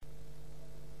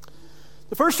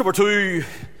The first of our two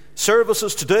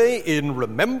services today in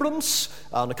remembrance,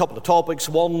 and a couple of topics.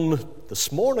 One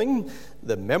this morning,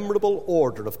 the memorable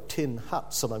order of tin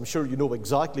hats, and I'm sure you know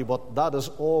exactly what that is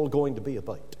all going to be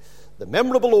about. The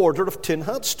memorable order of tin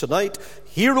hats. Tonight,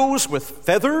 heroes with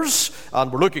feathers, and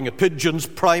we're looking at pigeons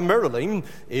primarily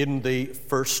in the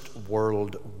First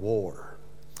World War.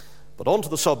 But on to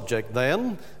the subject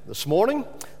then, this morning,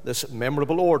 this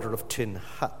memorable order of tin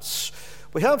hats.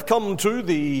 We have come to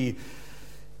the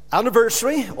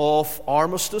anniversary of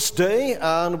Armistice Day,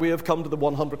 and we have come to the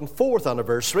 104th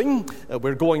anniversary.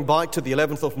 We're going back to the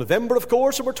 11th of November, of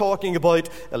course, and we're talking about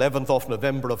 11th of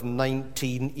November of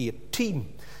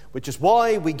 1918, which is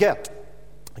why we get,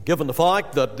 given the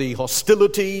fact that the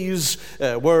hostilities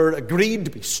were agreed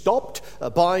to be stopped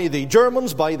by the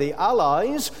Germans, by the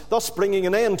Allies, thus bringing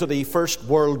an end to the First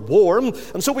World War.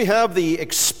 And so we have the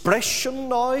expression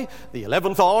now, the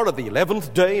 11th hour of the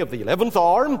 11th day of the 11th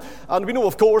hour. And we know,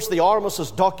 of course, the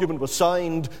armistice document was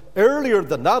signed earlier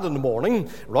than that in the morning,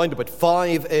 around about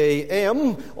 5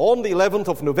 a.m. on the 11th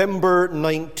of November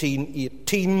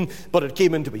 1918, but it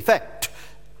came into effect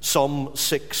some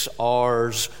 6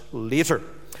 hours later.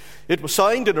 It was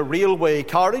signed in a railway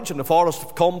carriage in the forest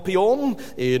of Compiègne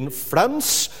in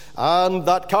France, and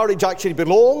that carriage actually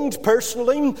belonged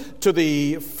personally to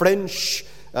the French,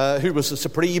 who was the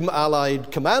supreme Allied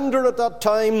commander at that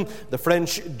time, the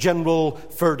French General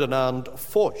Ferdinand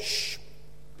Foch.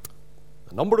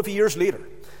 A number of years later,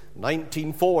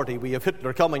 1940, we have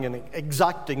Hitler coming and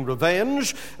exacting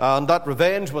revenge, and that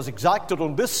revenge was exacted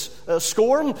on this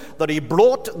score, that he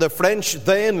brought the French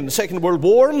then in the Second World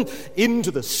War into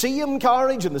the same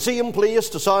carriage, in the same place,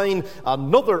 to sign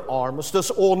another armistice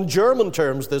on German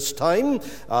terms this time,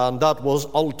 and that was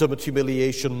ultimate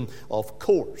humiliation, of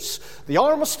course. The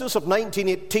armistice of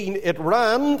 1918, it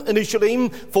ran initially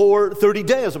for 30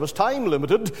 days. It was time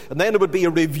limited, and then it would be a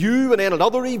review, and then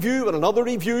another review, and another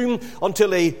review,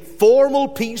 until a formal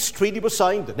peace treaty was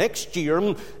signed the next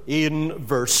year in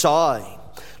Versailles.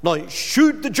 Now,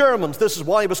 should the Germans, this is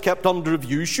why it was kept under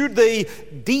review, should they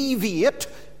deviate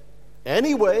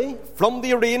anyway from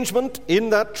the arrangement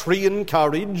in that train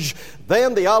carriage,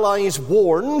 then the Allies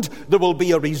warned there will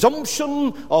be a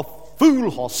resumption of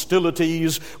full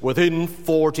hostilities within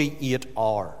 48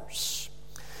 hours.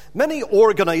 Many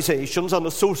organizations and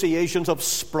associations have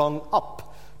sprung up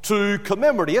to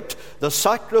commemorate the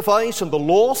sacrifice and the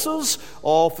losses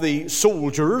of the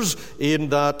soldiers in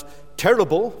that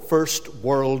terrible First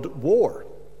World War.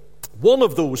 One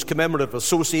of those commemorative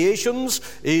associations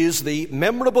is the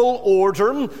Memorable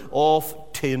Order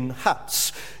of Tin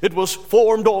Hats. It was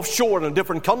formed offshore in a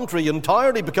different country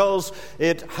entirely because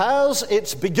it has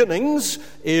its beginnings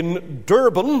in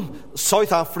Durban,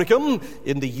 South Africa,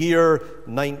 in the year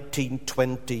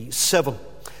 1927.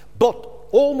 But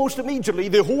almost immediately,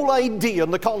 the whole idea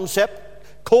and the concept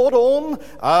caught on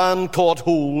and caught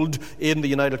hold in the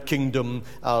United Kingdom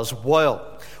as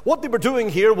well. What they were doing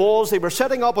here was they were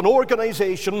setting up an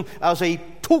organization as a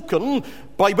token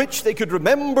by which they could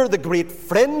remember the great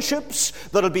friendships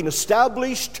that had been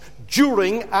established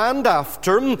during and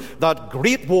after that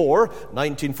great war,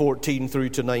 1914 through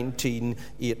to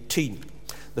 1918.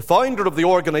 The founder of the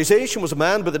organization was a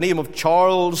man by the name of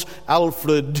Charles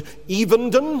Alfred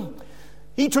Evenden.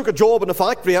 He took a job in a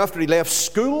factory after he left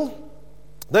school.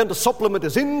 Then, to supplement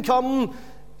his income,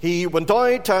 he went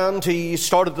out and he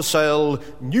started to sell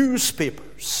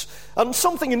newspapers. And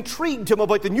something intrigued him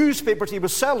about the newspapers he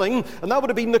was selling, and that would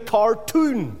have been the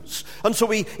cartoons. And so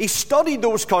he studied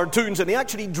those cartoons, and he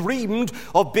actually dreamed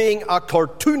of being a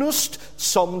cartoonist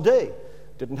someday.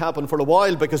 Didn't happen for a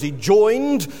while because he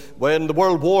joined, when the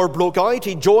World War broke out,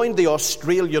 he joined the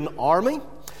Australian Army.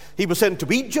 He was sent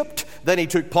to Egypt. Then he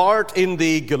took part in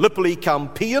the Gallipoli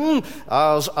campaign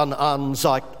as an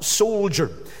Anzac soldier.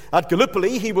 At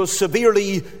Gallipoli, he was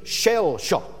severely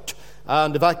shell-shocked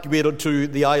and evacuated to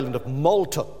the island of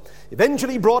Malta.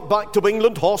 Eventually brought back to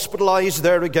England, hospitalized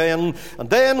there again. And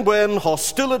then when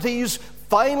hostilities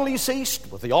finally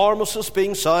ceased, with the armistice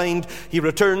being signed, he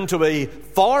returned to a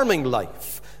farming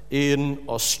life in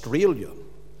Australia.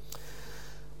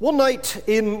 One night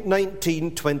in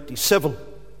 1927,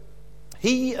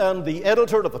 he and the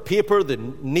editor of a paper, the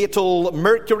Natal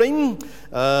Mercury,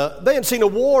 they had seen a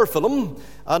war film,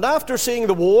 and after seeing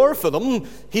the war film,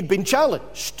 he'd been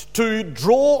challenged to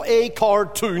draw a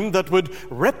cartoon that would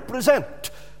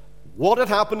represent what had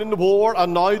happened in the war,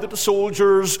 and now that the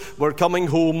soldiers were coming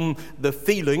home, the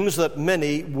feelings that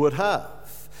many would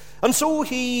have. And so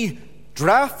he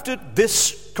drafted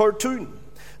this cartoon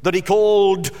that he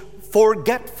called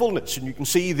Forgetfulness, and you can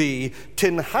see the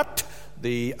tin hat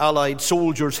the Allied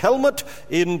soldier's helmet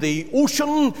in the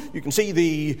ocean. You can see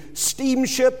the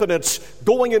steamship, and it's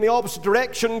going in the opposite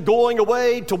direction, going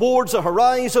away towards the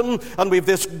horizon. And we have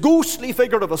this ghostly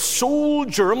figure of a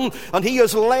soldier, and he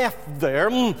is left there,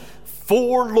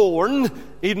 forlorn,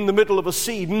 in the middle of a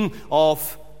scene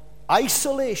of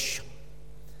isolation.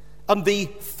 And the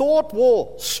thought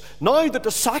was, now that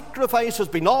the sacrifice has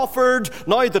been offered,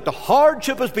 now that the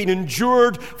hardship has been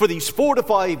endured for these 4 to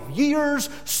 5 years,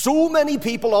 so many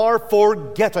people are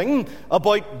forgetting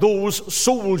about those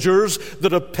soldiers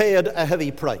that have paid a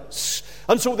heavy price.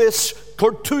 And so this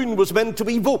cartoon was meant to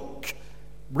evoke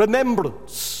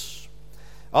remembrance.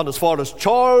 And as far as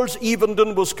Charles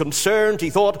Evenden was concerned, he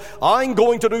thought, I'm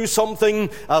going to do something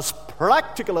as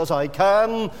practical as I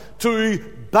can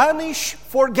to banish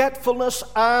forgetfulness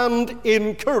and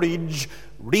encourage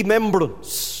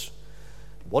remembrance.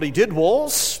 What he did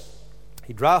was,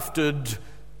 he drafted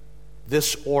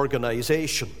this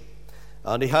organization,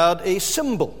 and he had a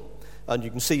symbol. And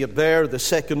you can see it there, the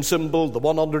second symbol, the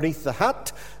one underneath the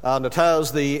hat, and it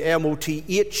has the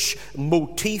MOTH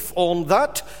motif on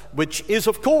that, which is,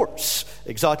 of course,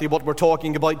 exactly what we're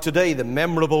talking about today, the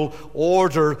memorable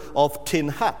Order of Tin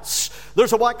Hats.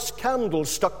 There's a wax candle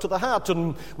stuck to the hat,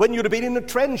 and when you'd have been in the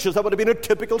trenches, that would have been a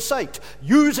typical sight.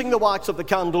 Using the wax of the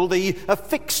candle, they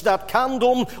affixed that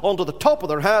candle onto the top of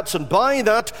their hats, and by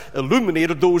that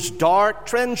illuminated those dark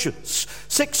trenches.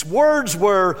 6 words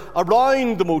were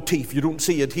around the motif. You don't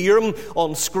see it here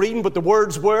on screen, but the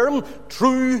words were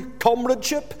true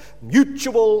comradeship,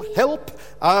 mutual help,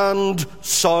 and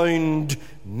sound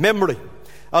memory.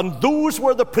 And those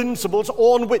were the principles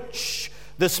on which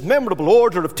this memorable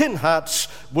Order of Tin Hats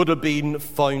would have been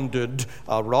founded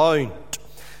around.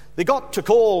 They got to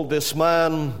call this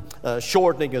man,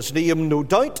 shortening his name, no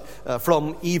doubt,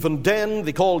 from Evenden.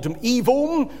 They called him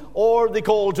Evo, or they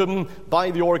called him,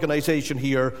 by the organization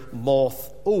here,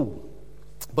 Moth O.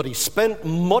 But he spent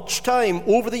much time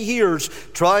over the years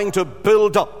trying to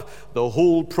build up the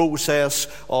whole process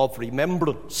of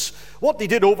remembrance. What they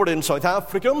did over in South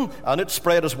Africa, and it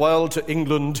spread as well to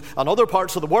England and other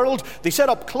parts of the world, they set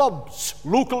up clubs,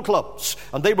 local clubs,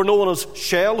 and they were known as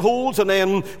shell holes, and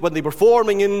then when they were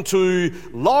forming into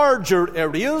larger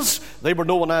areas, they were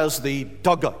known as the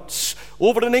dugouts.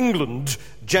 Over in England,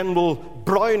 General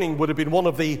Browning would have been one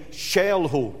of the shell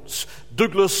holes.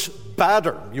 Douglas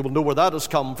Bader, you will know where that has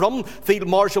come from. Field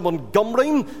Marshal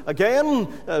Montgomery, again,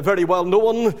 very well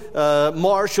known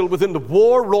marshal within the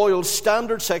war, Royal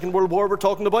Standard, Second World War we're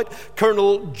talking about.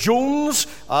 Colonel Jones,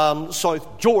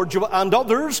 South Georgia, and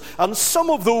others. And some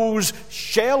of those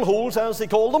shell holes, as they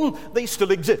call them, they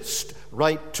still exist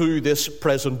right to this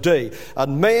present day.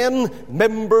 And men,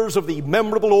 members of the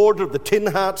memorable Order of the Tin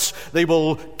Hats, they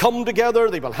will come together,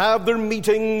 they will have their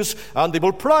meetings, and they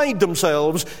will pride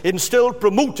themselves in still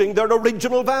promoting their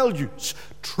original values: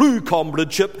 true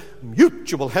comradeship,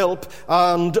 mutual help,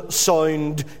 and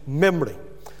sound memory.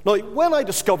 Now, when I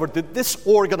discovered that this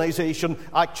organization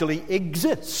actually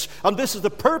exists, and this is the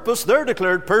purpose, their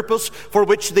declared purpose for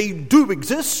which they do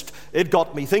exist, it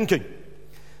got me thinking.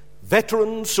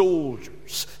 Veteran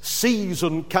soldiers,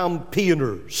 seasoned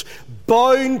campaigners,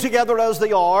 bound together as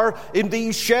they are in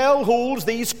these shell holes,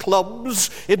 these clubs,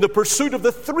 in the pursuit of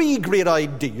the 3 great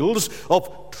ideals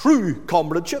of true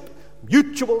comradeship,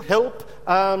 mutual help,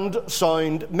 and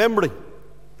sound memory.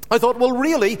 I thought, well,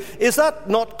 really, is that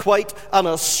not quite an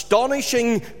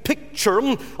astonishing picture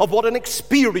of what an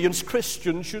experienced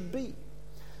Christian should be?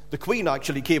 The Queen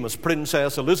actually came as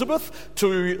Princess Elizabeth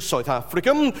to South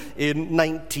Africa in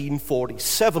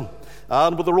 1947.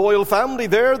 And with the royal family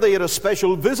there, they had a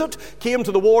special visit, came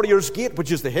to the Warriors' Gate,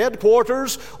 which is the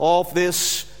headquarters of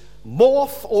this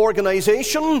Moth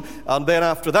organization. And then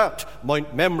after that,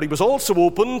 Mount Memory was also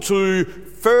open to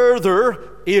further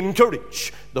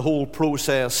encourage the whole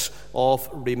process of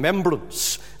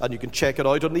remembrance. And you can check it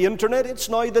out on the internet. It's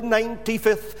now the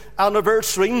 95th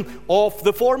anniversary of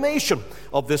the formation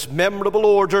of this memorable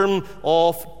Order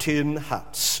of Tin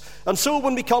Hats. And so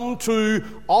when we come to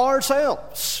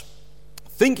ourselves,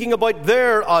 thinking about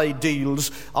their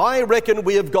ideals, I reckon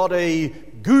we have got a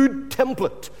good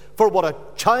template for what a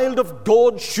child of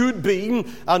God should be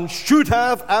and should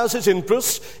have as his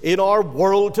interests in our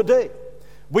world today.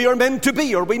 We are meant to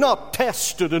be, are we not,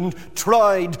 tested and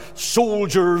tried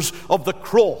soldiers of the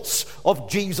cross of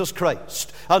Jesus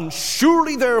Christ. And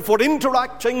surely, therefore,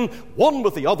 interacting one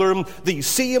with the other, these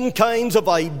same kinds of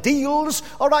ideals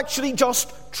are actually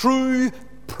just true,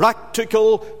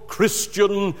 practical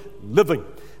Christian living.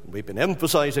 We've been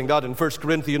emphasizing that in 1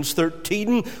 Corinthians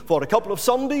 13 for a couple of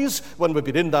Sundays when we've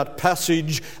been in that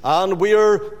passage, and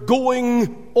we're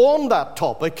going on that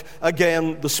topic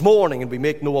again this morning, and we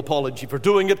make no apology for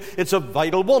doing it. It's a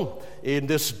vital one in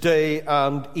this day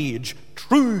and age.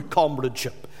 True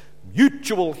comradeship,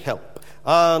 mutual help,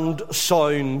 and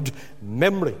sound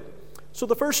memory. So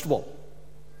the first one,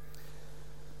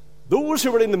 those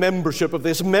who are in the membership of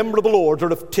this memorable order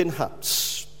of tin hats,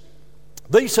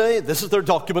 they say, this is their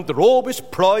document, they're always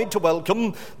proud to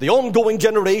welcome the ongoing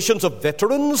generations of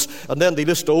veterans, and then they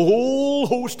list a whole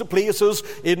host of places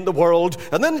in the world,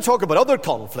 and then they talk about other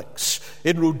conflicts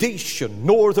in Rhodesia,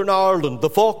 Northern Ireland, the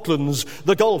Falklands,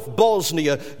 the Gulf,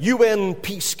 Bosnia, UN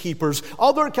peacekeepers,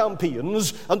 other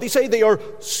campaigns, and they say they are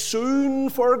soon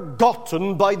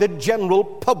forgotten by the general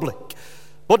public.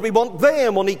 But we want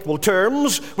them on equal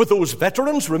terms with those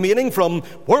veterans remaining from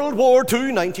World War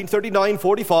II,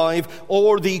 1939-45,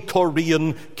 or the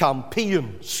Korean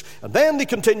campaigns. And then they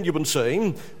continue in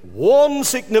saying, one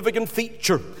significant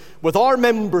feature with our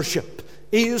membership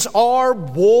is our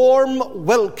warm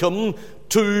welcome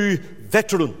to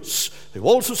veterans who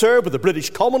also serve with the British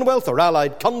Commonwealth or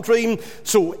allied country.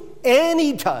 So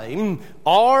anytime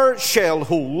our shell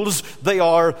holes, they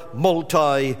are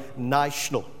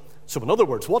multinational. So in other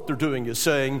words, what they're doing is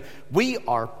saying, we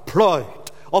are proud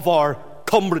of our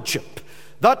comradeship,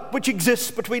 that which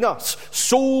exists between us,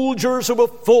 soldiers who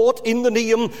have fought in the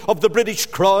name of the British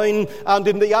Crown and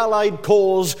in the Allied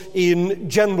cause in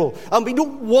general. And we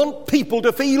don't want people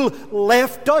to feel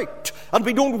left out, and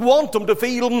we don't want them to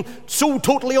feel so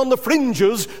totally on the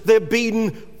fringes they've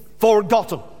been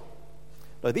forgotten.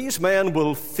 Now, these men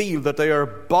will feel that they are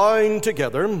bound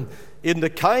together in the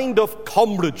kind of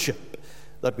comradeship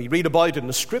that we read about in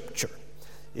the Scripture.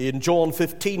 In John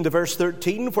 15, the verse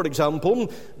 13, for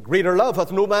example, greater love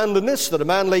hath no man than this, that a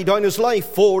man lay down his life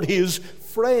for his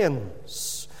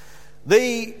friends.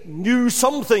 They knew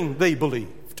something, they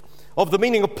believed, of the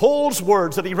meaning of Paul's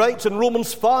words that he writes in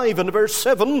Romans 5 and verse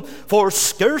 7, for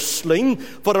scarcely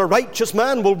for a righteous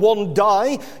man will one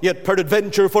die, yet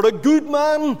peradventure for a good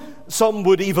man some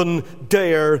would even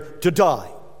dare to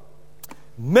die.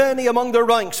 Many among their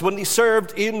ranks, when they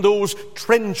served in those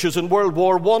trenches in World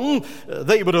War I,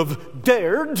 they would have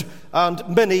dared, and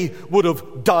many would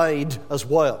have died as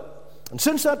well. And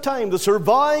since that time, the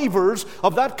survivors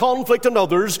of that conflict and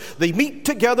others, they meet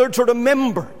together to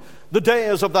remember the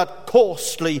days of that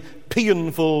costly,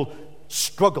 painful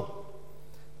struggle.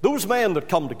 Those men that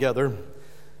come together,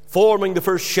 forming the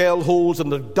first shell holes in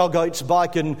the dugouts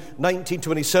back in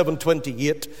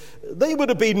 1927-28, they would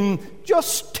have been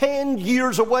just 10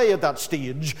 years away at that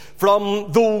stage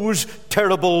from those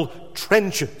terrible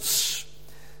trenches.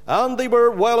 And they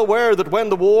were well aware that when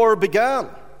the war began,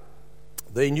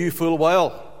 they knew full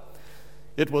well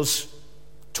it was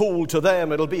told to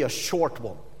them it'll be a short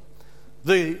one.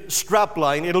 The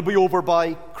strapline, it'll be over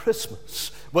by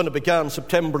Christmas, when it began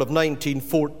September of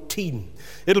 1914.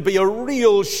 It'll be a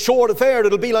real short affair.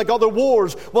 It'll be like other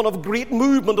wars, one of great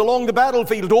movement along the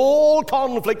battlefield, all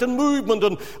conflict and movement,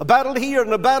 and a battle here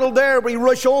and a battle there. We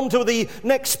rush on to the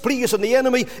next place and the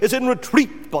enemy is in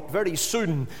retreat. But very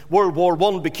soon World War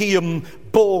I became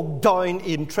bogged down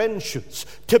in trenches,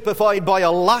 typified by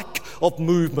a lack of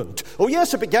movement. Oh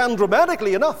yes, it began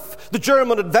dramatically enough. The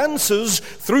German advances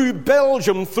through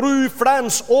Belgium, through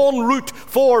France, en route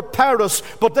for Paris,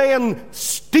 but then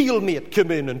stalemate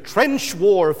came in and trench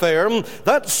warfare,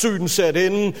 that soon set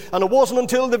in, and it wasn't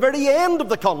until the very end of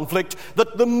the conflict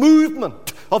that the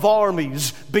movement of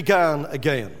armies began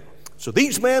again. So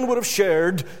these men would have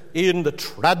shared in the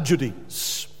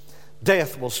tragedies.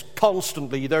 Death was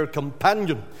constantly their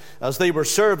companion as they were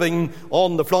serving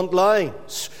on the front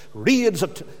lines. Raids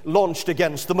launched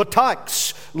against them,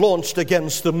 attacks launched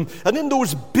against them, and in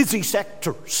those busy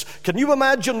sectors, can you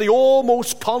imagine the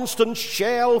almost constant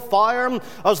shell fire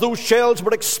as those shells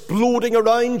were exploding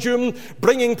around you,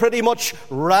 bringing pretty much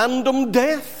random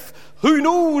death? Who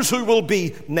knows who will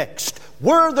be next,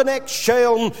 where the next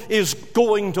shell is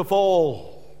going to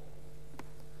fall?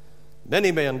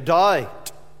 Many men died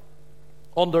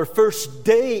on their first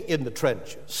day in the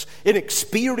trenches.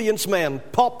 Inexperienced men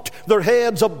popped their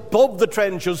heads above the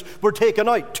trenches, were taken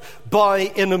out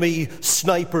by enemy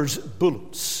snipers'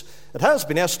 bullets. It has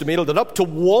been estimated that up to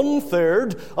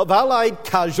 1/3 of Allied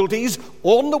casualties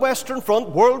on the Western Front,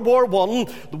 World War I,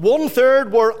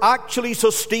 1/3 were actually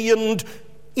sustained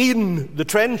in the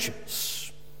trenches.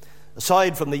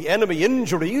 Aside from the enemy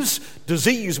injuries,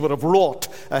 disease would have wrought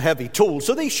a heavy toll.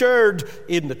 So they shared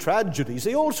in the tragedies.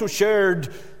 They also shared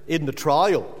in the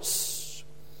trials.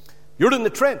 You're in the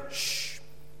trench.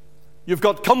 You've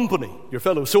got company, your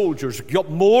fellow soldiers. You've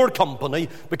got more company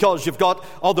because you've got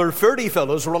other furry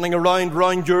fellows running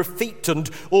around your feet and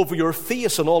over your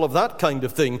face and all of that kind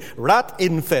of thing. Rat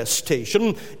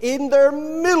infestation. In their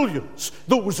millions,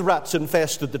 those rats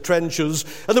infested the trenches.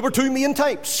 And there were two main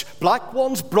types, black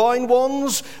ones, brown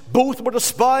ones. Both were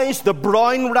despised. The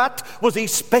brown rat was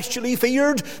especially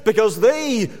feared because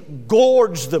they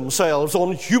gorged themselves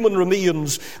on human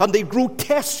remains, and they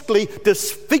grotesquely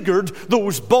disfigured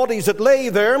those bodies that lay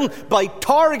there by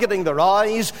targeting their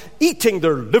eyes, eating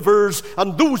their livers,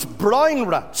 and those brown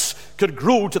rats could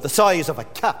grow to the size of a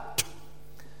cat.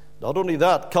 Not only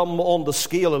that, come on the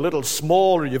scale a little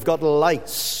smaller, you've got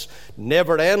lice,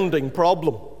 never-ending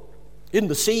problem in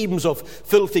the seams of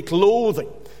filthy clothing,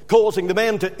 causing the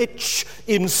men to itch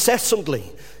incessantly,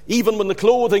 even when the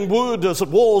clothing would, as it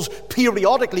was,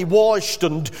 periodically washed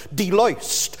and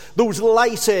deloused. Those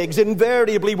lice eggs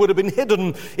invariably would have been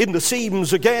hidden in the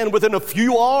seams again within a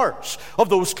few hours of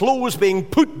those clothes being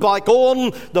put back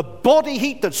on. The body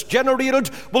heat that's generated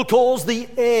will cause the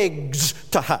eggs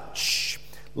to hatch.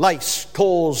 Lice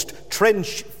caused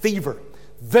trench fever,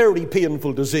 very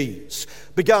painful disease.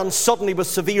 Began suddenly with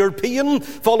severe pain,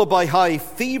 followed by high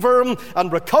fever,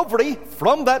 and recovery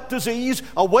from that disease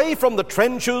away from the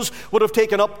trenches would have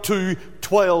taken up to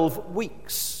 12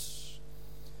 weeks.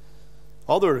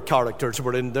 Other characters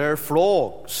were in there,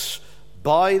 frogs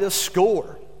by the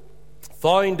score,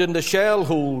 found in the shell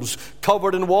holes,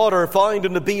 covered in water, found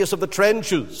in the base of the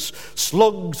trenches.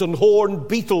 Slugs and horned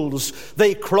beetles,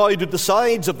 they crowded the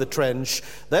sides of the trench.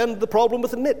 Then the problem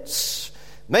with the nits.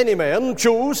 Many men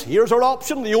chose, here's our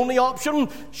option, the only option,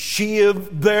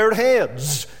 shave their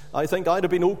heads. I think I'd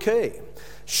have been okay.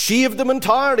 Shave them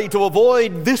entirely to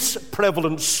avoid this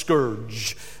prevalent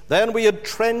scourge. Then we had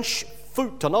trench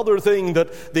foot, another thing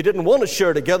that they didn't want to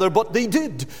share together, but they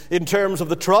did in terms of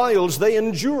the trials they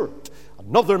endured.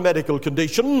 Another medical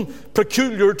condition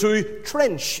peculiar to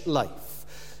trench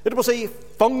life. It was a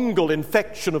fungal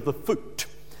infection of the foot,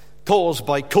 caused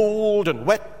by cold and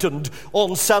wet and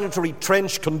unsanitary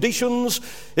trench conditions.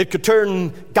 It could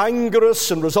turn gangrenous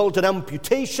and result in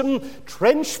amputation.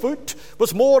 Trench foot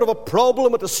was more of a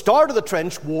problem at the start of the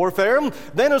trench warfare.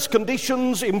 Then as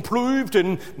conditions improved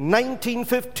in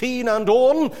 1915 and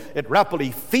on, it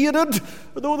rapidly faded,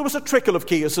 though there was a trickle of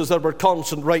cases that were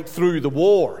constant right through the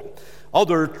war.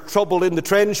 Other trouble in the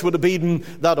trench would have been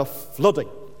that of flooding.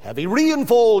 Heavy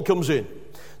rainfall comes in.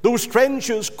 Those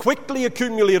trenches quickly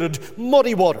accumulated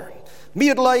muddy water,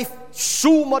 made life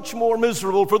so much more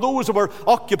miserable for those who were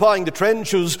occupying the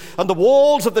trenches, and the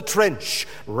walls of the trench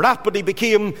rapidly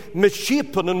became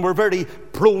misshapen and were very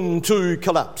prone to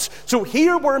collapse. So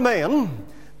here were men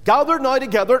gathered now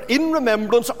together in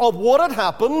remembrance of what had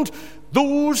happened,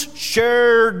 those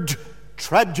shared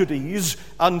tragedies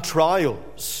and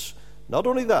trials. Not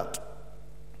only that,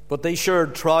 but they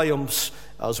shared triumphs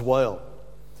as well.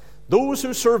 Those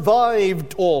who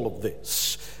survived all of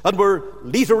this and were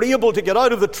later able to get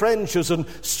out of the trenches and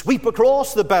sweep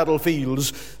across the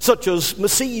battlefields, such as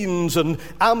Messines and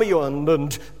Amiens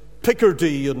and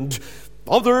Picardy and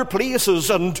other places,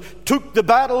 and took the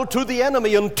battle to the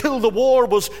enemy until the war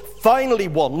was finally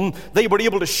won, they were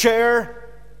able to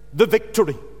share the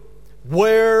victory,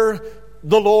 wear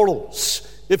the laurels,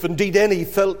 if indeed any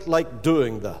felt like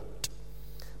doing that.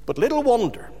 But little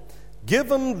wonder,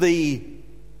 given the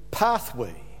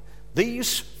pathway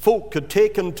these folk had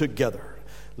taken together,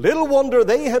 little wonder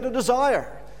they had a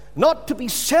desire not to be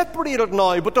separated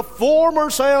now, but to form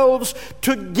ourselves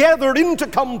together into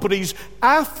companies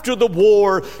after the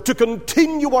war, to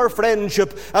continue our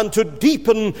friendship and to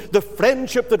deepen the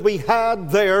friendship that we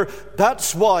had there.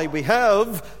 That's why we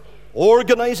have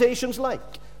organizations like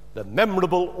the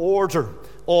Memorable Order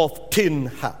of Tin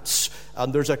Hats.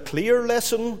 And there's a clear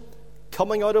lesson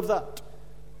coming out of that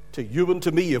to you and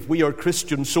to me if we are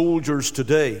Christian soldiers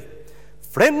today.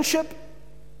 Friendship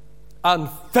and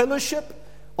fellowship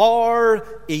are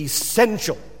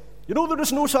essential. You know, there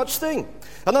is no such thing.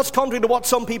 And that's contrary to what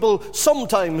some people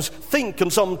sometimes think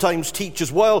and sometimes teach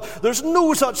as well. There's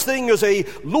no such thing as a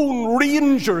Lone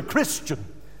Ranger Christian.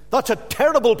 That's a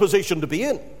terrible position to be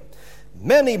in.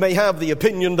 Many may have the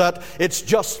opinion that it's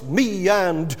just me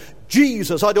and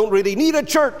Jesus. I don't really need a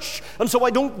church, and so I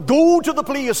don't go to the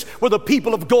place where the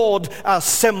people of God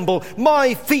assemble.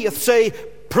 My faith's a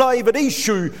private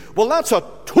issue. Well, that's a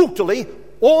totally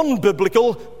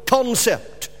unbiblical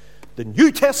concept. The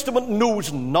New Testament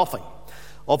knows nothing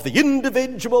of the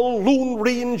individual Lone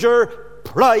Ranger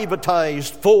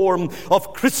privatized form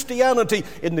of Christianity.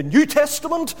 In the New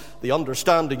Testament, the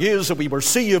understanding is that we were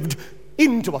saved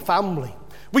into a family.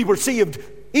 We were saved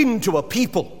into a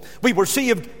people. We were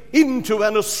saved into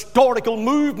an historical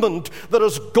movement that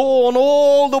has gone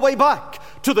all the way back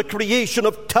to the creation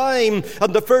of time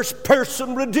and the first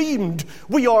person redeemed.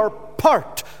 We are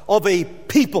part of a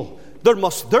people. There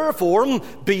must therefore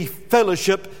be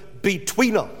fellowship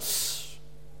between us.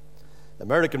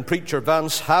 American preacher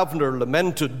Vance Havner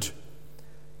lamented,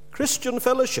 Christian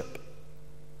fellowship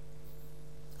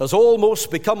has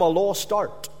almost become a lost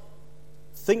art.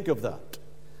 Think of that.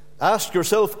 Ask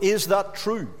yourself, is that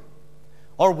true?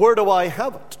 Or where do I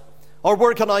have it? Or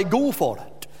where can I go for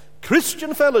it?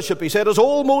 Christian fellowship, he said, has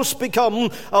almost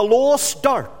become a lost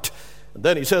art. And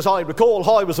then he says, I recall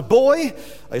how I was a boy.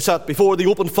 I sat before the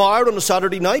open fire on a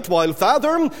Saturday night while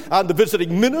Father and the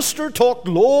visiting minister talked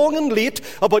long and late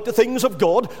about the things of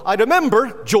God. I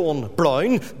remember John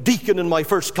Brown, deacon in my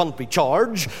first country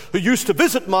charge, who used to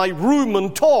visit my room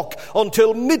and talk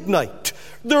until midnight.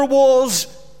 There was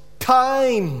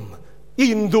time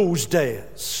in those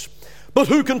days. But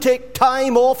who can take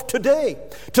time off today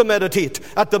to meditate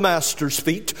at the Master's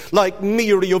feet like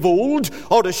Mary of old,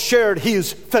 or to share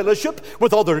his fellowship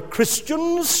with other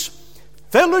Christians?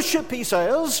 Fellowship, he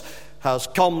says, has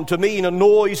come to mean a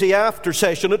noisy after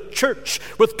session at church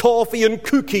with coffee and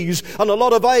cookies and a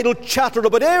lot of idle chatter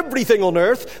about everything on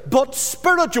earth but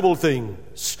spiritual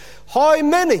things. How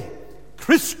many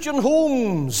Christian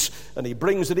homes, and he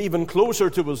brings it even closer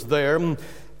to us there,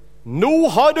 know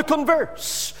how to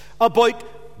converse about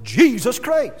Jesus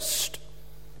Christ?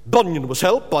 Bunyan was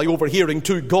helped by overhearing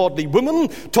two godly women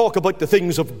talk about the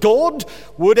things of God.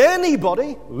 Would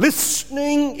anybody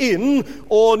listening in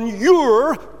on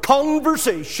your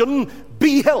conversation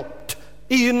be helped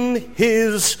in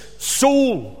his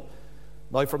soul?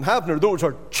 Now, from Havner, those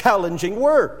are challenging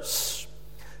words.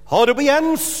 How do we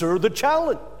answer the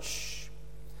challenge?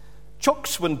 Chuck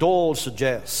Swindoll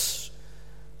suggests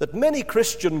that many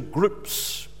Christian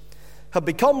groups have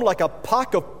become like a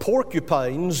pack of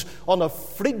porcupines on a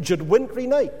frigid wintry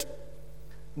night.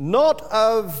 Not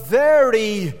a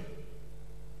very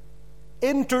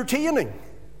entertaining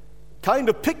kind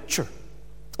of picture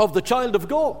of the child of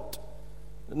God.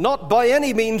 Not by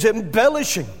any means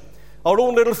embellishing our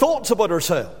own little thoughts about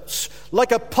ourselves.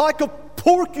 Like a pack of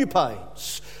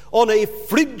porcupines on a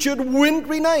frigid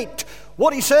wintry night.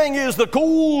 What he's saying is the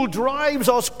cold drives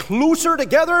us closer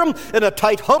together in a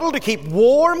tight huddle to keep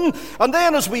warm, and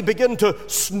then as we begin to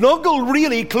snuggle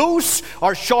really close,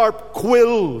 our sharp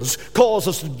quills cause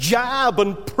us to jab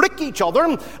and prick each other,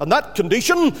 and that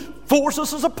condition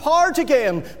forces us apart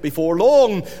again. Before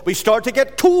long, we start to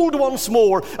get cold once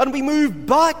more, and we move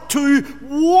back to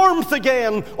warmth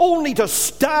again, only to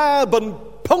stab and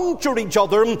puncture each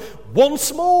other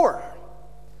once more.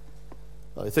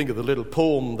 I think of the little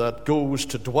poem that goes,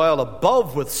 to dwell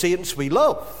above with saints we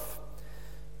love,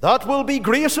 that will be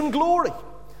grace and glory.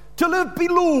 To live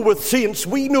below with saints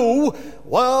we know,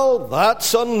 well,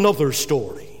 that's another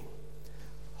story.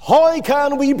 How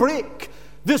can we break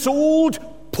this old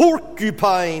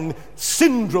porcupine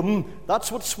syndrome?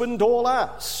 That's what Swindoll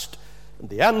asked. And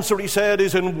the answer, he said,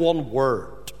 is in one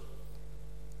word: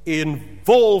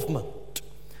 involvement.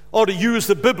 Or to use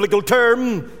the biblical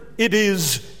term, it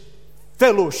is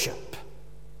fellowship.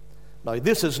 Now,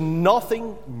 this is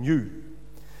nothing new.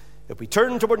 If we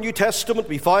turn to our New Testament,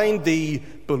 we find the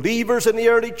believers in the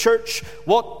early church.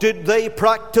 What did they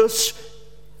practice?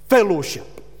 Fellowship.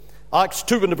 Acts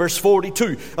 2 and verse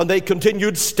 42. And they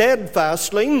continued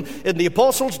steadfastly in the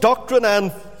apostles' doctrine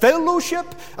and fellowship,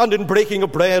 and in breaking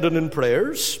of bread and in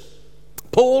prayers.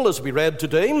 Paul, as we read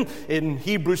today in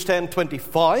Hebrews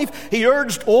 10:25, he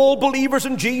urged all believers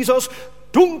in Jesus,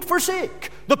 don't forsake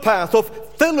the path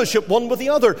of fellowship one with the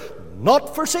other,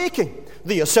 not forsaking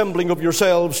the assembling of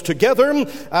yourselves together,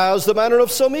 as the manner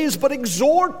of some is, but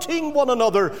exhorting one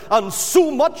another, and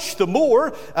so much the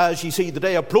more as ye see the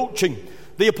day approaching.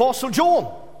 The Apostle John,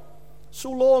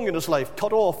 so long in his life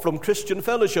cut off from Christian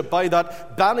fellowship by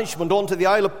that banishment onto the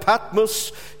Isle of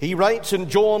Patmos, he writes in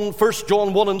 1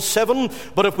 John 1 and 7,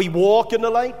 but if we walk in the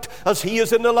light as he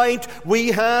is in the light,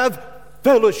 we have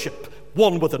fellowship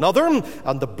one with another,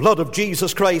 and the blood of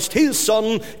Jesus Christ, his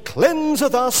Son,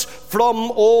 cleanseth us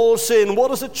from all sin.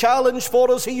 What is a challenge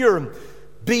for us here?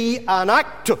 Be an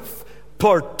active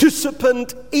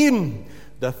participant in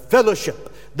the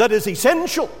fellowship that is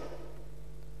essential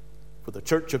for the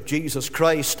Church of Jesus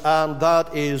Christ, and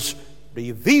that is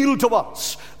revealed to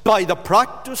us by the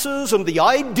practices and the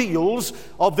ideals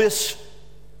of this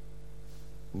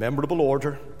memorable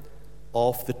order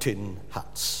of the tin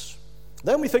hats.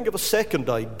 Then we think of a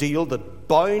second ideal that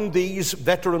bound these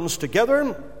veterans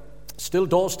together, still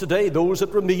does today, those that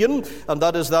remain, and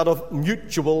that is that of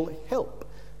mutual help.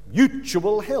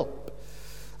 Mutual help.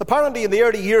 Apparently, in the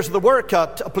early years of the work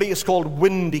at a place called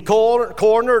Windy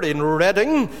Corner in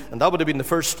Reading, and that would have been the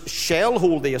first shell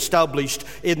hole they established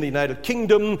in the United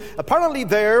Kingdom, apparently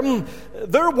their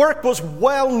work was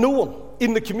well known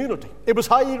in the community. It was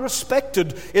highly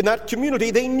respected in that community.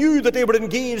 They knew that they were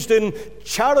engaged in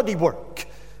charity work.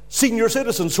 Senior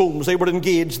citizens' homes, they were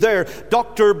engaged there.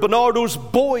 Dr. Bernardo's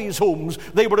boys' homes,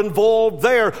 they were involved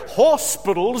there.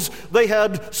 Hospitals, they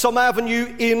had some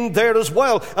avenue in there as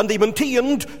well. And they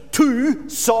maintained 2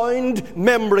 sound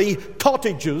memory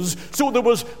cottages. So there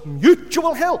was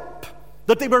mutual help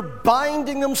that they were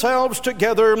binding themselves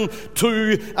together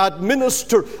to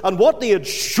administer. And what they had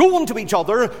shown to each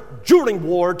other during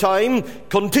wartime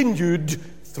continued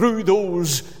through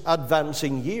those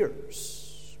advancing years.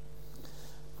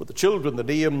 For the children, the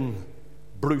name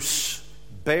Bruce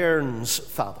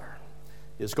Bairnsfather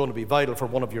is going to be vital for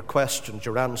one of your questions,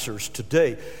 your answers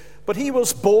today. But he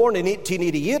was born in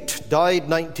 1888, died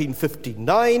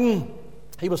 1959.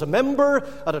 He was a member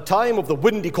at a time of the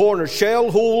Windy Corner shell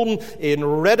hole in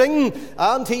Reading,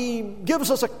 and he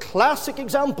gives us a classic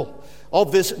example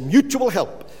of this mutual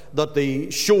help that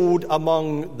they showed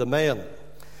among the men.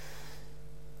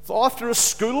 So after his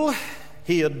school,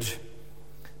 he had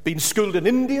been schooled in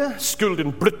India, schooled in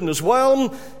Britain as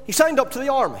well. He signed up to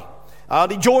the army,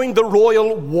 and he joined the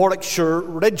Royal Warwickshire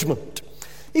Regiment.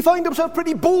 He found himself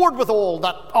pretty bored with all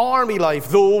that army life,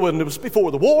 though, and it was before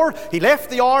the war. He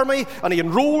left the army, and he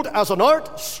enrolled as an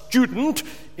art student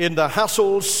in the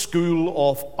Hassall School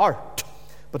of Art.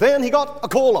 But then he got a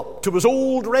call-up to his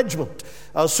old regiment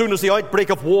as soon as the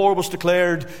outbreak of war was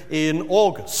declared in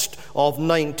August of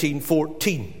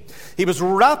 1914. He was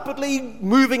rapidly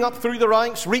moving up through the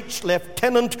ranks, reached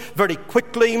lieutenant very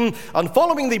quickly, and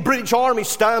following the British Army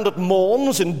stand at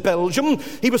Mons in Belgium,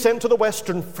 he was sent to the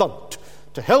Western Front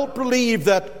to help relieve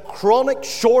that chronic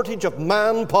shortage of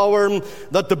manpower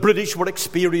that the British were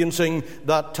experiencing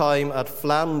that time at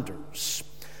Flanders.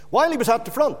 While he was at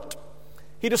the front,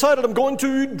 he decided, I'm going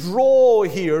to draw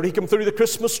here. He came through the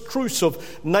Christmas truce of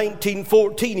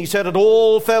 1914. He said it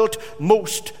all felt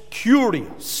most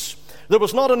curious. There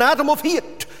was not an atom of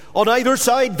hate on either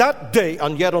side that day,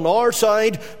 and yet on our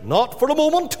side, not for a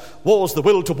moment, was the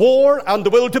will to war and the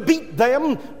will to beat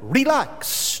them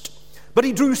relaxed. But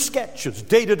he drew sketches,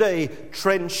 day-to-day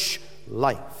trench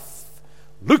life,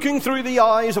 looking through the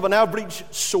eyes of an average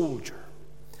soldier.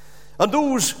 And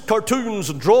those cartoons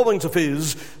and drawings of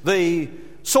his, they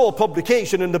saw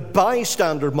publication in the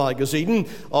Bystander magazine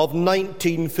of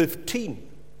 1915.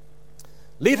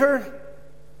 Later,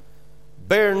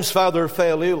 Bairnsfather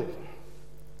fell ill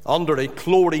under a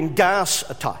chlorine gas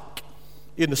attack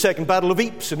in the Second Battle of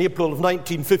Ypres in April of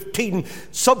 1915.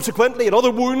 Subsequently, another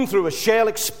wound through a shell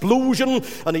explosion,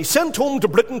 and he sent home to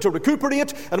Britain to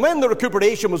recuperate. And when the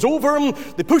recuperation was over,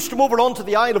 they pushed him over onto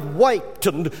the Isle of Wight,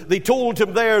 and they told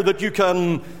him there that you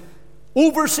can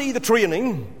oversee the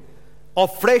training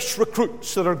of fresh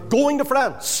recruits that are going to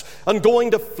France and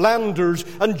going to Flanders.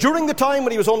 And during the time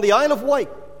when he was on the Isle of Wight,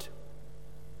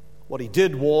 what he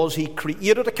did was he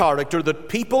created a character that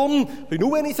people who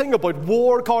know anything about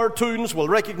war cartoons will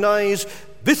recognize.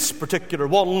 This particular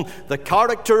one, the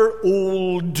character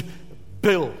Old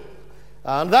Bill.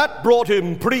 And that brought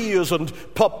him praise and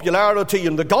popularity,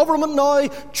 and the government now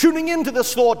tuning into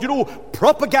this thought,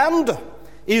 propaganda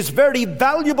is very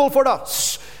valuable for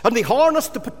us. And they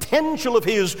harnessed the potential of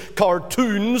his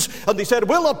cartoons, and they said,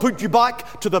 we'll not put you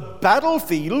back to the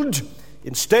battlefield.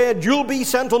 Instead, you'll be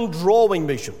sent on drawing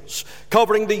missions,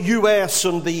 covering the US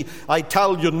and the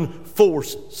Italian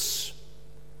forces.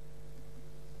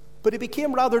 But he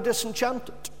became rather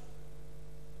disenchanted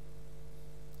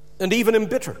and even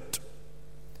embittered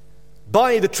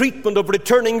by the treatment of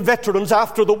returning veterans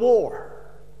after the war.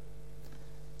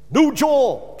 No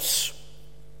jobs,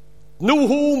 no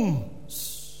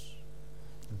homes,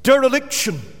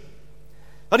 dereliction.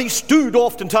 And he stood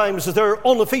oftentimes as their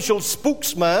unofficial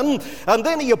spokesman, and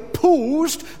then he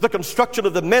opposed the construction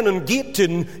of the Menin Gate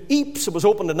in Ypres. It was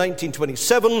opened in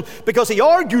 1927, because he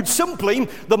argued simply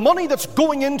the money that's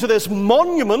going into this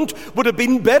monument would have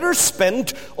been better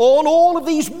spent on all of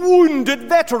these wounded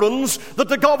veterans that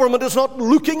the government is not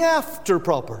looking after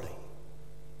properly.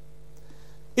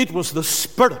 It was the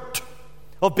spirit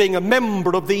of being a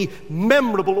member of the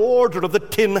memorable Order of the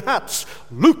Tin Hats,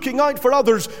 looking out for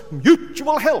others,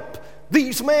 mutual help.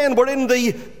 These men were in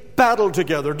the battle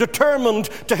together,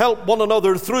 determined to help one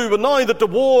another through. And now that the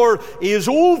war is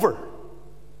over,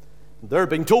 they're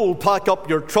being told, pack up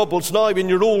your troubles now in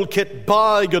your old kit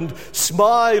bag and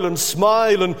smile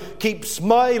and keep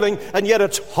smiling. And yet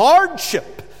it's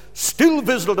hardship still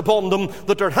visited upon them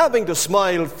that they're having to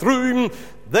smile through.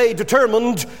 They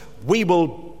determined, we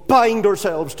will bind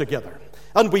ourselves together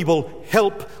and we will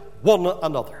help one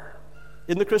another.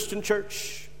 In the Christian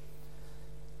church,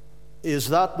 is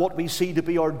that what we see to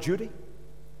be our duty?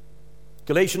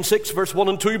 Galatians 6, verse 1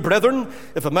 and 2, Brethren,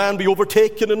 if a man be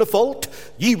overtaken in a fault,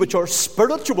 ye which are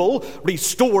spiritual,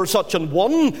 restore such an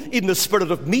one in the spirit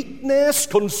of meekness,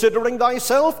 considering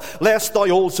thyself, lest thou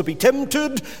also be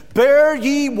tempted. Bear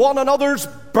ye one another's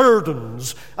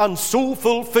burdens, and so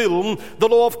fulfill the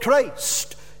law of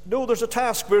Christ. No, there's a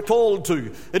task we're called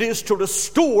to. It is to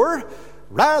restore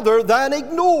rather than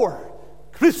ignore.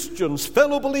 Christians,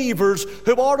 fellow believers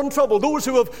who are in trouble, those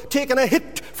who have taken a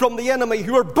hit from the enemy,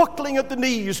 who are buckling at the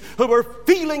knees, who are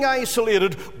feeling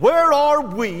isolated, where are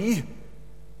we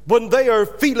when they are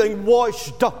feeling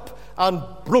washed up and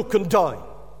broken down?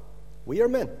 We are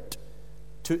meant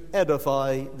to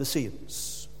edify the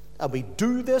saints. And we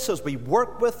do this as we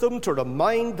work with them to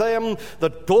remind them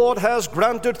that God has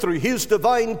granted through His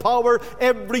divine power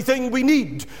everything we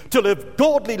need to live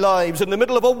godly lives in the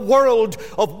middle of a world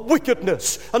of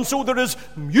wickedness. And so there is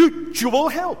mutual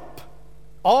help.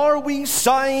 Are we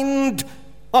signed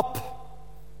up?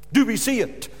 Do we see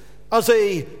it as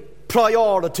a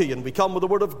priority? And we come with the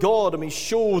Word of God and we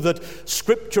show that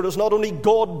Scripture is not only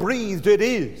God-breathed, it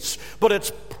is, but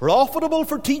it's profitable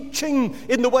for teaching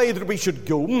in the way that we should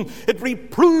go. It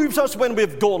reproves us when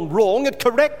we've gone wrong. It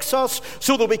corrects us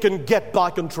so that we can get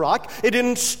back on track. It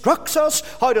instructs us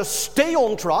how to stay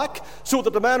on track so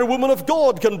that the man or woman of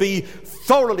God can be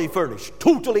thoroughly furnished,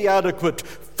 totally adequate,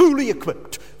 fully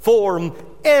equipped for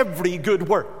every good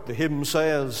work. The hymn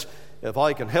says, if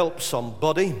I can help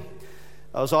somebody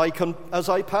as I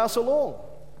pass along,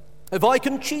 if I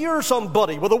can cheer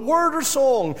somebody with a word or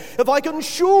song, if I can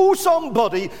show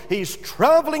somebody he's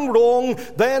traveling wrong,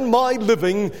 then my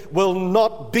living will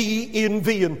not be in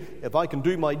vain. If I can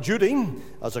do my duty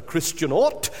as a Christian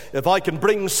ought, if I can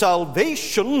bring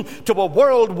salvation to a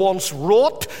world once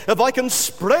wrought, if I can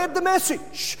spread the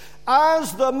message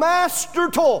as the Master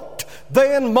taught,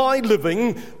 then my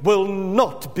living will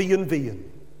not be in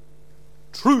vain.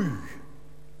 True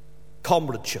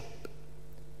comradeship,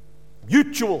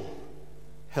 mutual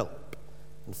help,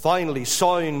 and finally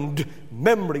sound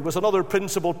memory was another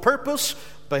principal purpose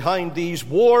behind these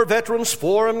war veterans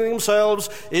forming themselves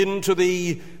into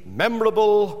the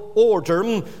memorable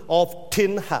order of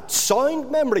tin hats.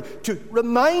 Sound memory, to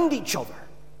remind each other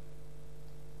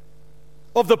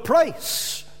of the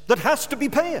price that has to be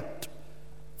paid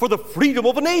for the freedom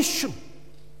of a nation.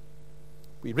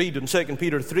 We read in 2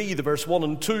 Peter 3, the verse 1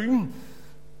 and 2,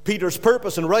 Peter's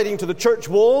purpose in writing to the church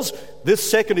was, this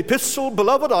second epistle,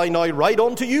 beloved, I now write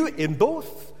unto you in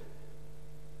both,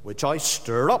 which I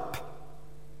stir up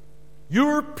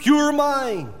your pure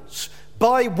minds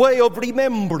by way of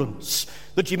remembrance,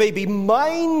 that ye may be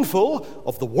mindful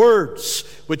of the words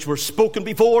which were spoken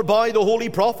before by the holy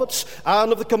prophets,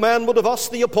 and of the commandment of us,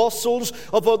 the apostles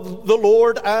of the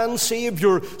Lord and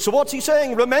Savior. So what's he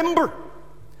saying? Remember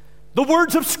the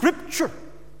words of Scripture.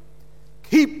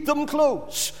 Keep them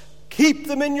close. Keep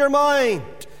them in your mind.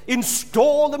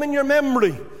 Install them in your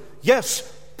memory. Yes,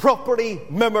 properly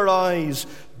memorize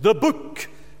the book.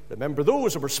 Remember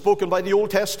those that were spoken by the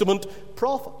Old Testament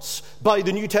prophets, by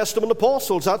the New Testament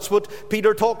apostles. That's what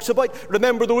Peter talks about.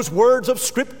 Remember those words of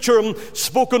Scripture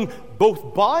spoken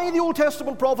both by the Old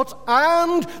Testament prophets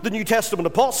and the New Testament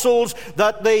apostles,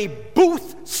 that they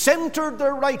both centered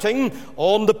their writing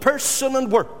on the person and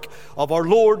work of our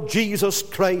Lord Jesus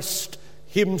Christ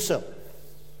Himself.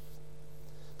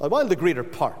 Now, while the greater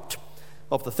part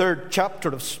of the third chapter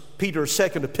of Peter's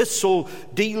second epistle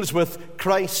deals with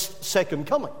Christ's second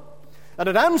coming, and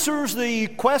it answers the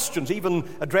questions, even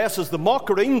addresses the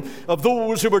mockery of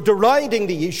those who were deriding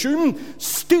the issue,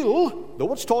 still,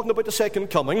 though it's talking about the second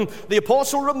coming, the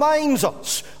apostle reminds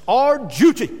us our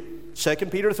duty, 2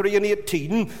 Peter 3 and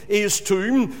 18, is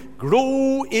to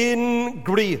grow in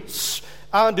grace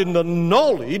and in the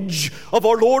knowledge of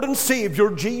our Lord and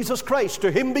Savior Jesus Christ.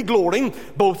 To Him be glory,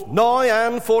 both now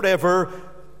and forever.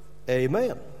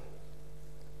 Amen.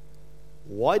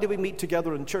 Why do we meet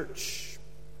together in church?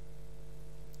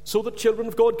 So that children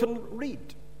of God can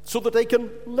read, so that they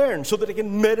can learn, so that they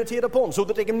can meditate upon, so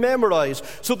that they can memorize,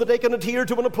 so that they can adhere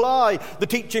to and apply the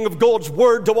teaching of God's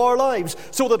Word to our lives,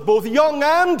 so that both young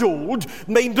and old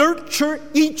may nurture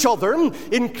each other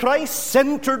in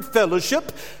Christ-centered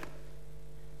fellowship,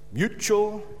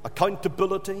 mutual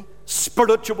accountability,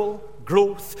 spiritual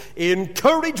growth,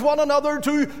 encourage one another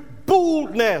to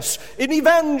boldness in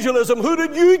evangelism. Who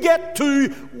did you get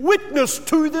to witness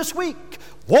to this week?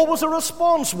 What was the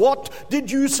response? What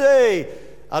did you say?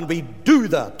 And we do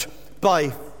that by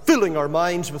filling our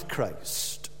minds with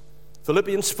Christ.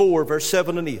 Philippians 4, verse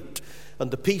 7 and 8. And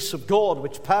the peace of God,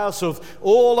 which passeth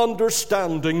all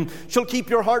understanding, shall keep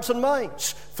your hearts and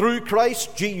minds through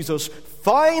Christ Jesus.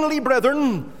 Finally,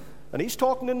 brethren, and he's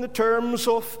talking in the terms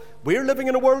of we're living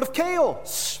in a world of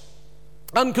chaos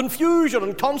and confusion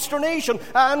and consternation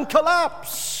and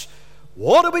collapse.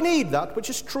 What do we need? That which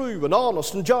is true and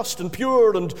honest and just and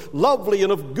pure and lovely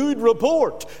and of good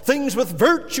report. Things with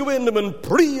virtue in them and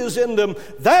praise in them.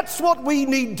 That's what we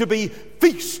need to be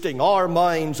feasting our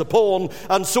minds upon.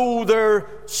 And so they're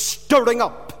stirring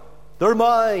up their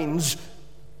minds.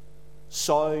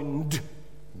 Sound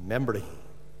memory.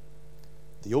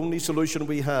 The only solution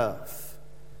we have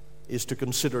is to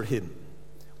consider him.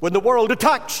 When the world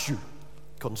attacks you,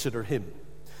 consider him.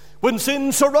 When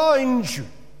sin surrounds you,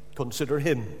 consider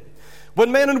him.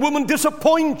 When men and women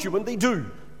disappoint you, and they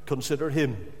do, consider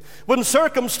him. When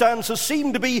circumstances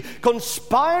seem to be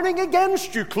conspiring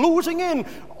against you, closing in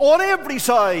on every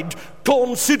side,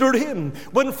 consider him.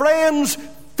 When friends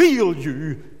fail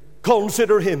you,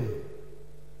 consider him.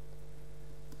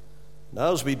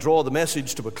 Now, as we draw the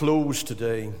message to a close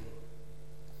today,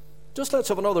 just let's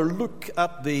have another look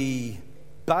at the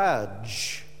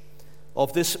badge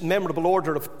of this memorable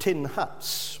order of tin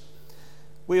hats.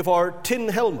 We have our tin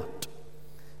helmet.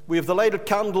 We have the lighted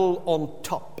candle on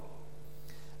top.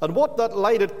 And what that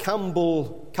lighted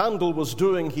candle was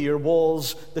doing here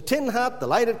was the tin hat, the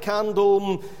lighted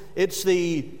candle, it's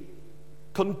the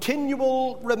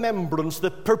continual remembrance,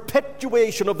 the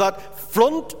perpetuation of that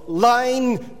front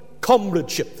line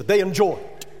comradeship that they enjoyed.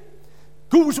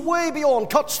 Goes way beyond,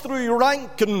 cuts through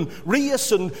rank and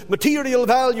race and material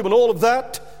value and all of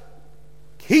that.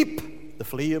 Keep the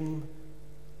flame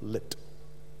lit.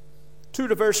 2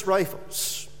 reversed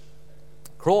rifles,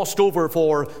 crossed over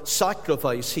for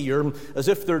sacrifice here, as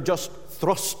if they're just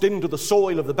thrust into the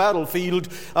soil of the battlefield,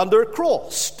 and they're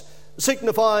crossed,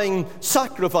 signifying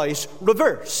sacrifice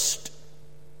reversed.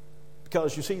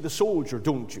 Because you see the soldier,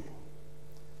 don't you?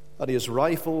 And his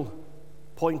rifle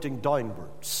pointing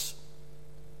downwards,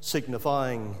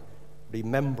 signifying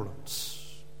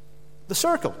remembrance. The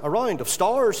circle around of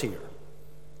stars here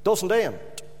doesn't end.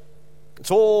 It's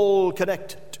all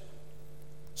connected.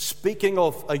 Speaking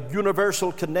of a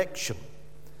universal connection,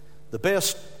 the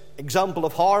best example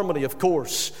of harmony, of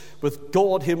course, with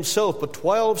God himself, but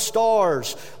 12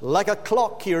 stars like a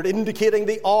clock here indicating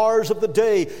the hours of the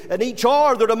day, and each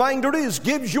hour, the reminder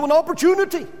gives you an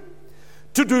opportunity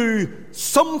to do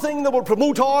something that will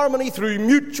promote harmony through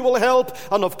mutual help.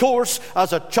 And of course,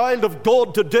 as a child of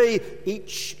God today,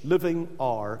 each living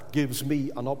hour gives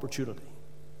me an opportunity.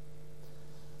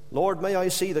 Lord, may I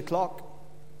see the clock,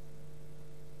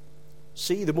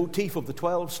 see the motif of the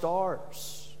 12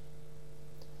 stars,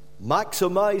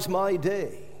 maximize my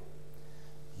day,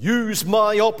 use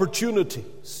my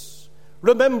opportunities,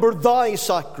 remember thy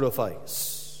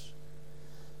sacrifice,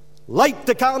 light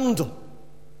the candle,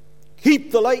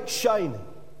 keep the light shining.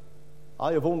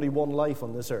 I have only one life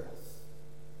on this earth,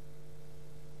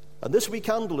 and this wee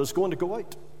candle is going to go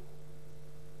out.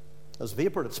 As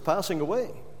vapor, it's passing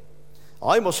away.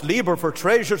 I must labour for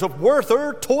treasures of worth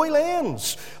ere toil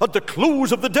ends. At the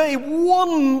close of the day,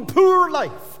 one poor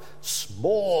life,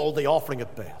 small the offering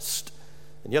at best.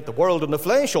 And yet the world and the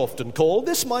flesh often call,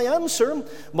 this my answer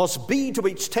must be to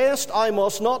each test, I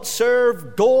must not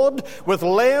serve God with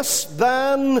less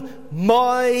than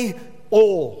my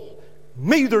all.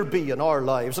 May there be in our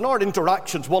lives, in our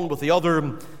interactions one with the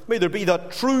other, may there be that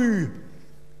true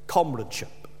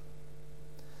comradeship.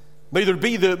 May there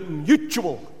be the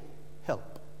mutual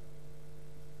help.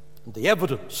 And the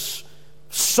evidence,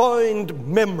 sound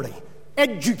memory,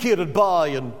 educated by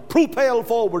and propelled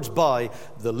forwards by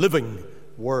the living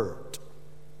Word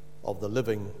of the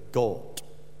living God.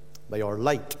 May our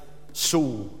light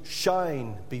so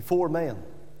shine before men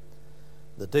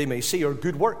that they may see our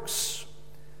good works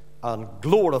and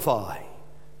glorify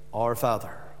our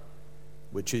Father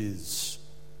which is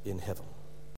in heaven.